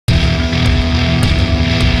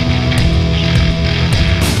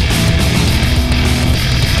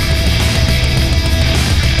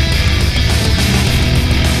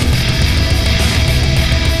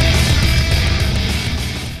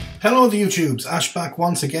Hello the YouTubes, Ash back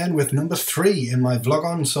once again with number 3 in my Vlog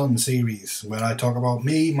on Sun series, where I talk about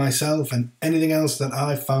me, myself and anything else that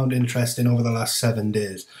I've found interesting over the last 7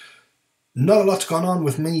 days. Not a lot's gone on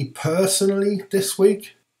with me personally this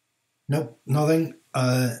week. Nope, nothing.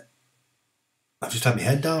 I've just had my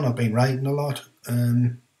head down, I've been writing a lot,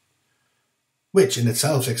 which in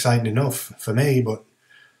itself is exciting enough for me, but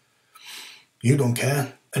you don't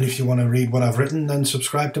care. And if you want to read what I've written, then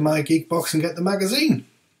subscribe to my Geekbox and get the magazine.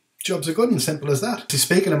 Jobs are good and simple as that. So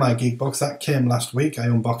speaking of my Geekbox, that came last week. I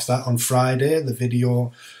unboxed that on Friday. The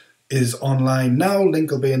video is online now.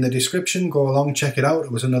 Link will be in the description. Go along, check it out.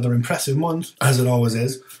 It was another impressive month, as it always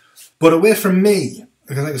is. But away from me,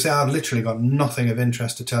 because like I say, I've literally got nothing of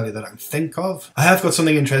interest to tell you that I can think of. I have got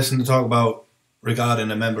something interesting to talk about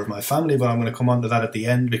regarding a member of my family, but I'm going to come on to that at the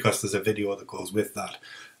end because there's a video that goes with that.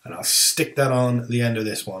 And I'll stick that on the end of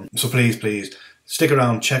this one. So please, stick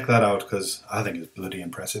around, check that out, because I think it's bloody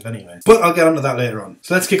impressive anyway. But I'll get onto that later on.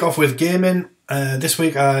 So let's kick off with gaming. This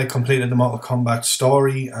week I completed the Mortal Kombat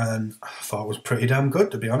story, and I thought it was pretty damn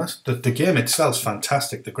good, to be honest. The game itself is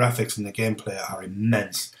fantastic. The graphics and the gameplay are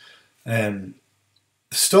immense. The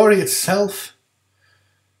story itself,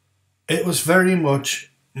 it was very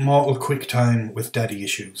much Mortal QuickTime with daddy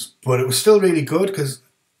issues. But it was still really good, because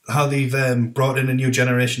how they've brought in a new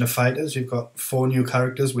generation of fighters. You've got 4 new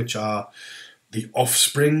characters, which are the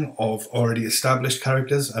offspring of already established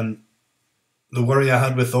characters, and the worry I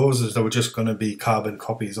had with those is they were just going to be carbon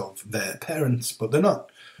copies of their parents, but they're not.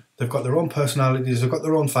 They've got their own personalities, they've got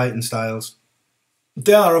their own fighting styles.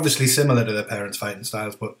 They are obviously similar to their parents' fighting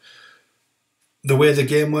styles, but the way the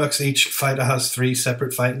game works, each fighter has 3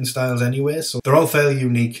 separate fighting styles anyway, so they're all fairly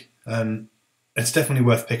unique, and it's definitely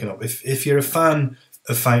worth picking up. If you're a fan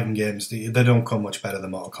of fighting games, they don't come much better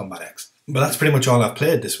than Mortal Kombat X. But that's pretty much all I've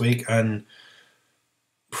played this week, and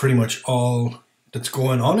pretty much all that's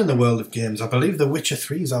going on in the world of games. I believe The Witcher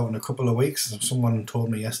 3 is out in a couple of weeks. Someone told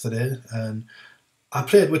me yesterday, and I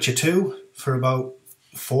played Witcher 2 for about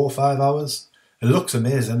 4 or 5 hours. It looks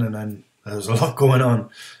amazing, and then there's a lot going on,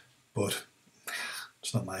 but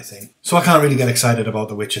it's not my thing. So I can't really get excited about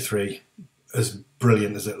The Witcher 3, as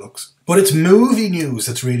brilliant as it looks. But it's movie news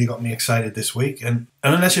that's really got me excited this week, and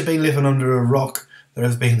unless you've been living under a rock, there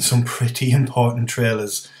have been some pretty important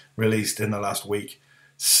trailers released in the last week.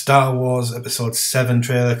 Star Wars Episode 7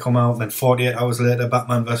 trailer come out, then 48 hours later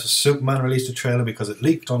Batman vs Superman released a trailer because it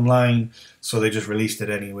leaked online, so they just released it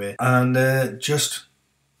anyway. And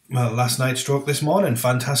last night stroke this morning,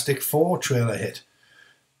 Fantastic Four trailer hit.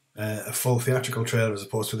 A full theatrical trailer as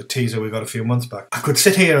opposed to the teaser we got a few months back. I could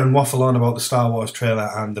sit here and waffle on about the Star Wars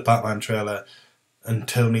trailer and the Batman trailer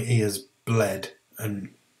until my ears bled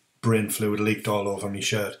and brain fluid leaked all over my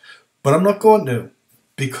shirt. But I'm not going to,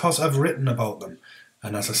 because I've written about them.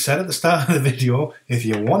 And as I said at the start of the video, if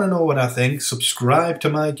you want to know what I think, subscribe to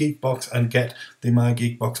My Geekbox and get the My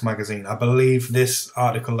Geekbox magazine. I believe this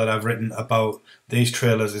article that I've written about these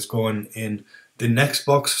trailers is going in the next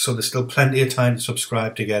box, so there's still plenty of time to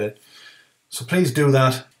subscribe to get it. So please do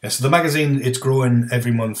that. Yeah, so the magazine, it's growing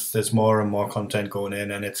every month. There's more and more content going in,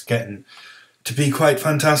 and it's getting to be quite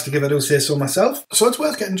fantastic if I do say so myself. So it's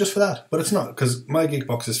worth getting just for that, but it's not, because My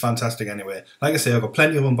Geekbox is fantastic anyway. Like I say, I've got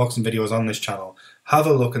plenty of unboxing videos on this channel. Have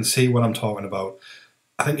a look and see what I'm talking about.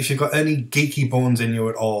 I think if you've got any geeky bones in you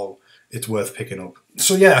at all, it's worth picking up.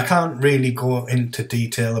 So yeah, I can't really go into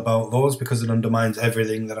detail about those because it undermines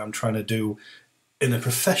everything that I'm trying to do in a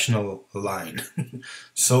professional line.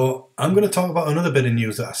 So I'm going to talk about another bit of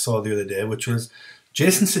news that I saw the other day, which was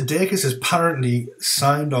Jason Sudeikis has apparently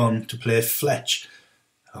signed on to play Fletch.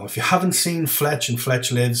 Now, if you haven't seen Fletch and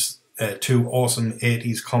Fletch Lives, 2 awesome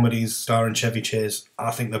 80s comedies starring Chevy Chase,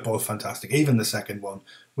 I think they're both fantastic. Even the second one,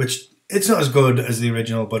 which it's not as good as the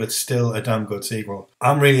original, but it's still a damn good sequel.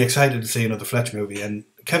 I'm really excited to see another Fletch movie, and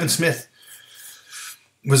Kevin Smith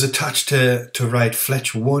was attached to write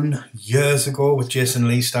Fletch 1 years ago with Jason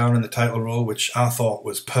Lee starring in the title role, which I thought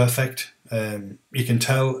was perfect. You can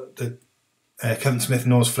tell that Kevin Smith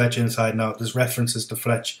knows Fletch inside and out. There's references to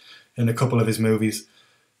Fletch in a couple of his movies.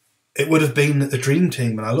 It would have been the dream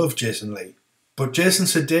team, and I love Jason Lee. But Jason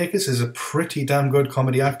Sudeikis is a pretty damn good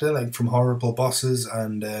comedy actor, like from Horrible Bosses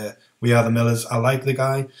and We Are the Millers. I like the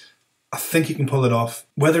guy. I think he can pull it off.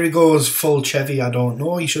 Whether he goes full Chevy, I don't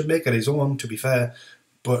know. He should make it his own, to be fair.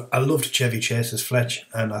 But I loved Chevy Chase as Fletch,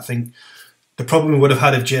 and I think the problem we would have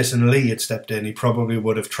had if Jason Lee had stepped in, he probably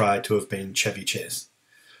would have tried to have been Chevy Chase.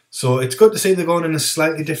 So it's good to see they're going in a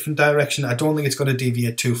slightly different direction. I don't think it's going to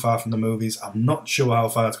deviate too far from the movies. I'm not sure how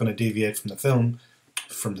far it's going to deviate from the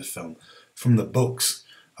books.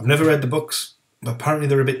 I've never read the books, but apparently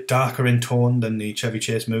they're a bit darker in tone than the Chevy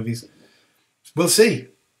Chase movies. We'll see.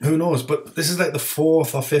 who knows? But this is like the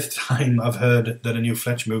 4th or 5th time I've heard that a new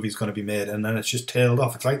Fletch movie is going to be made, and then it's just tailed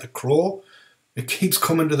off. It's like The Crow. It keeps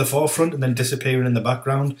coming to the forefront and then disappearing in the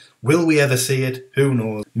background. Will we ever see it? Who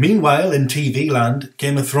knows? Meanwhile, in TV land,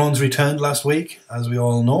 Game of Thrones returned last week, as we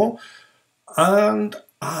all know, and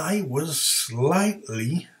I was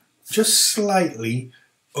just slightly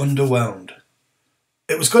underwhelmed.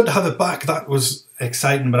 It was good to have it back. That was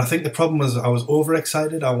exciting, but I think the problem was I was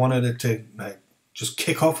overexcited. I wanted it to just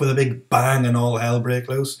kick off with a big bang and all hell break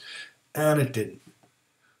loose, and it didn't.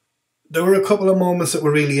 There were a couple of moments that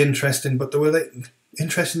were really interesting, but they were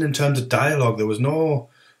interesting in terms of dialogue. There was no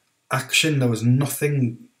action. There was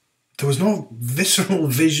nothing. There was no visceral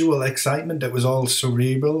visual excitement. It was all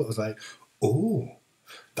cerebral. It was like, oh,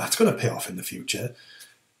 that's going to pay off in the future.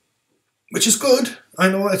 Which is good. I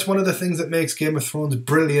know it's one of the things that makes Game of Thrones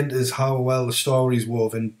brilliant is how well the story's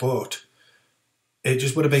woven, but it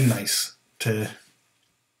just would have been nice to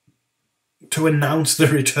announce the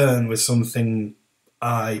return with something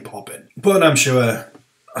eye-popping. But I'm sure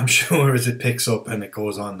as it picks up and it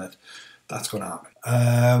goes on that's going to happen.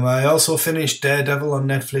 I also finished Daredevil on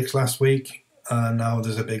Netflix last week, and now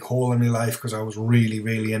there's a big hole in my life because I was really,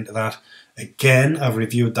 really into that. Again, I've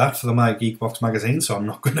reviewed that for the My Geek Box magazine, so I'm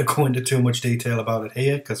not going to go into too much detail about it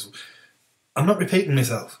here because I'm not repeating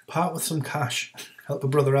myself. Part with some cash. Help a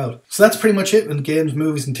brother out. So that's pretty much it with games,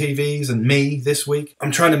 movies and TVs and me this week.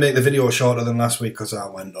 I'm trying to make the video shorter than last week because I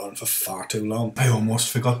went on for far too long. I almost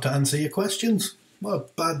forgot to answer your questions.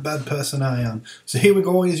 What a bad person I am. So here we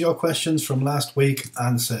go. Here's your questions from last week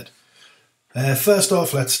answered. First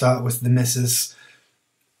off, let's start with the missus.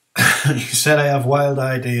 You said I have wild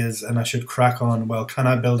ideas and I should crack on. Well, can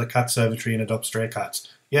I build a cat servitory and adopt stray cats?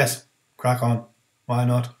 Yes, crack on. Why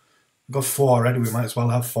not? We've got 4 already, we might as well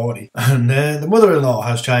have 40. And the mother-in-law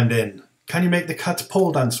has chimed in. Can you make the cat's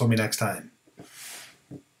pole dance for me next time?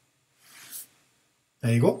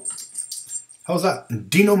 There you go. How's that?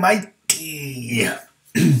 Dino Mighty.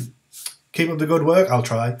 Keep up the good work, I'll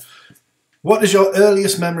try. What is your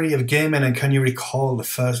earliest memory of gaming and can you recall the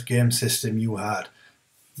first game system you had?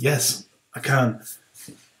 Yes, I can.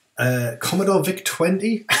 Commodore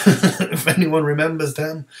VIC-20, if anyone remembers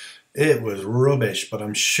them. It was rubbish, but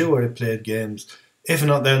I'm sure it played games. If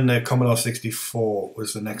not, then the Commodore 64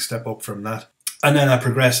 was the next step up from that. And then I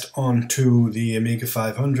progressed on to the Amiga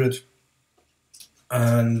 500.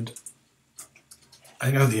 And I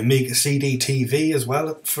think I had the Amiga CD TV as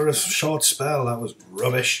well for a short spell. That was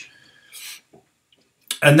rubbish.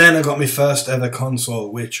 And then I got my first ever console,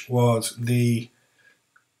 which was the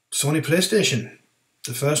Sony PlayStation.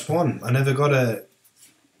 The first one. I never got a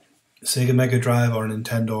Sega Mega Drive or a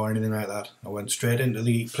Nintendo or anything like that. I went straight into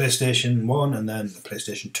the PlayStation 1 and then the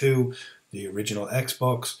PlayStation 2, the original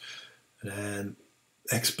Xbox, and then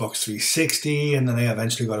Xbox 360, and then I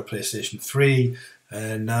eventually got a PlayStation 3,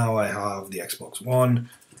 and now I have the Xbox One.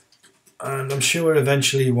 And I'm sure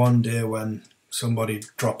eventually one day when somebody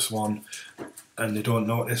drops one and they don't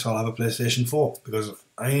notice, I'll have a PlayStation 4 because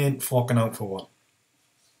I ain't forking out for one.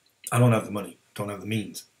 I don't have the money, don't have the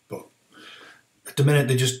means. At the minute,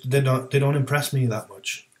 they don't impress me that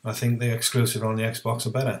much. I think the exclusive on the Xbox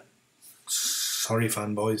are better. Sorry,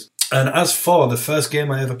 fanboys. And as for the first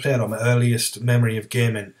game I ever played, or my earliest memory of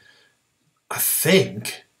gaming, I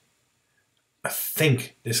think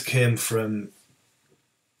this came from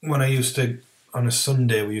when I used to, on a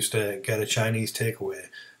Sunday, we used to get a Chinese takeaway,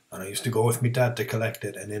 and I used to go with my dad to collect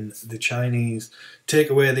it. And in the Chinese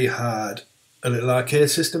takeaway, they had a little arcade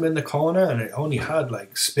system in the corner, and it only had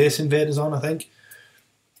like Space Invaders on, I think.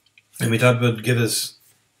 And my dad would give us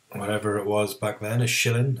whatever it was back then, a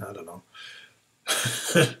shilling, I don't know.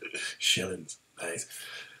 Shillings, nice.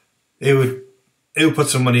 He would put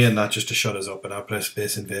some money in that just to shut us up, and I'd play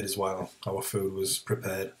Space Invaders while our food was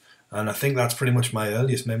prepared. And I think that's pretty much my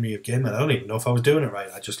earliest memory of gaming. I don't even know if I was doing it right.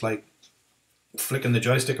 I just like flicking the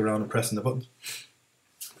joystick around and pressing the buttons.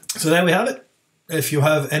 So there we have it. If you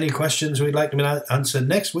have any questions we'd like to answer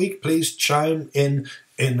next week, please chime in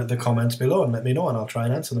the comments below and let me know, and I'll try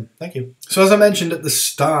and answer them. Thank you. So as I mentioned at the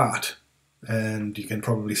start, and you can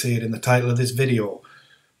probably see it in the title of this video,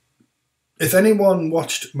 if anyone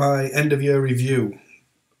watched my end of year review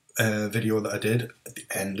video that I did at the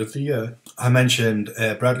end of the year, I mentioned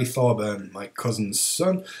Bradley Thorburn, my cousin's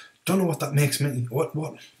son. Don't know what that makes me.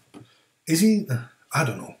 What is he? I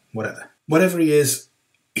don't know. Whatever he is,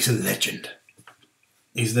 he's a legend.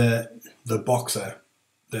 He's the boxer.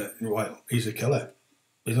 Well, he's a killer.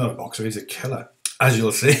 He's not a boxer, he's a killer. As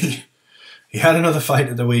you'll see, he had another fight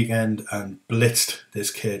at the weekend and blitzed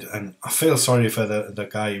this kid. And I feel sorry for the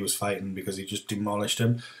guy he was fighting because he just demolished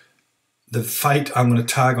him. The fight I'm going to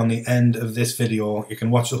tag on the end of this video. You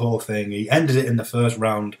can watch the whole thing. He ended it in the first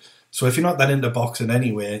round. So if you're not that into boxing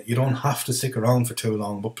anyway, you don't have to stick around for too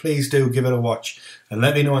long. But please do give it a watch and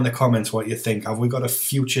let me know in the comments what you think. Have we got a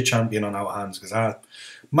future champion on our hands? Because I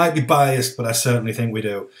might be biased, but I certainly think we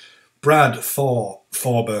do. Brad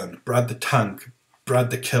Thorburn, Brad the Tank, Brad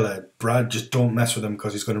the Killer. Brad, just don't mess with him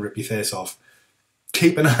because he's going to rip your face off.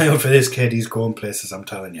 Keep an eye out for this kid. He's going places, I'm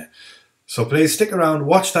telling you. So please stick around,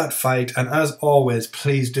 watch that fight. And as always,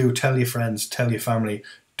 please do tell your friends, tell your family.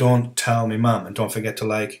 Don't tell me mum, and don't forget to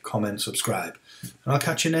like, comment, subscribe. And I'll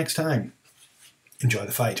catch you next time. Enjoy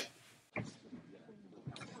the fight.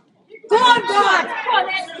 Go on, Brad! Go on,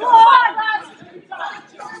 then! Go on!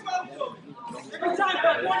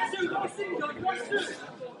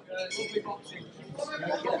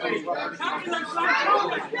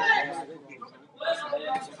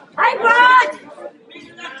 Hey, Brad!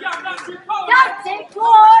 That's it, go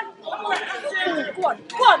on! Go on,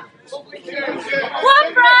 go on! Go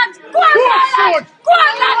on, Brad! Go on, Brad! Go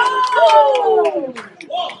on, lad!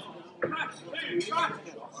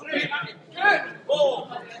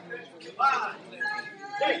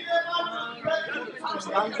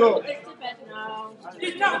 Go!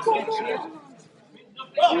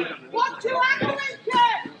 What you acting,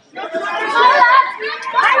 kid? Go on!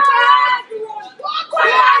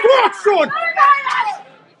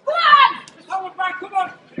 Come on!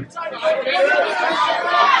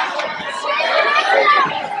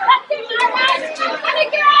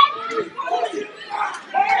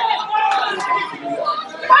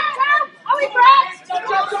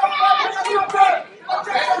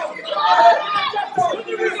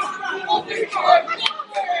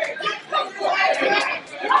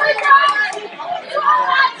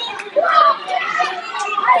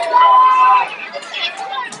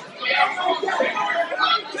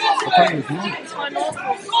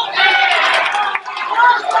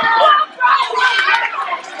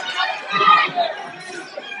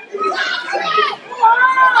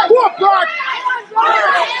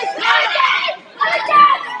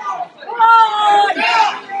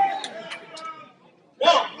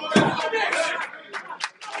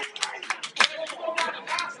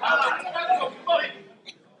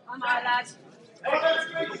 Come on, lads.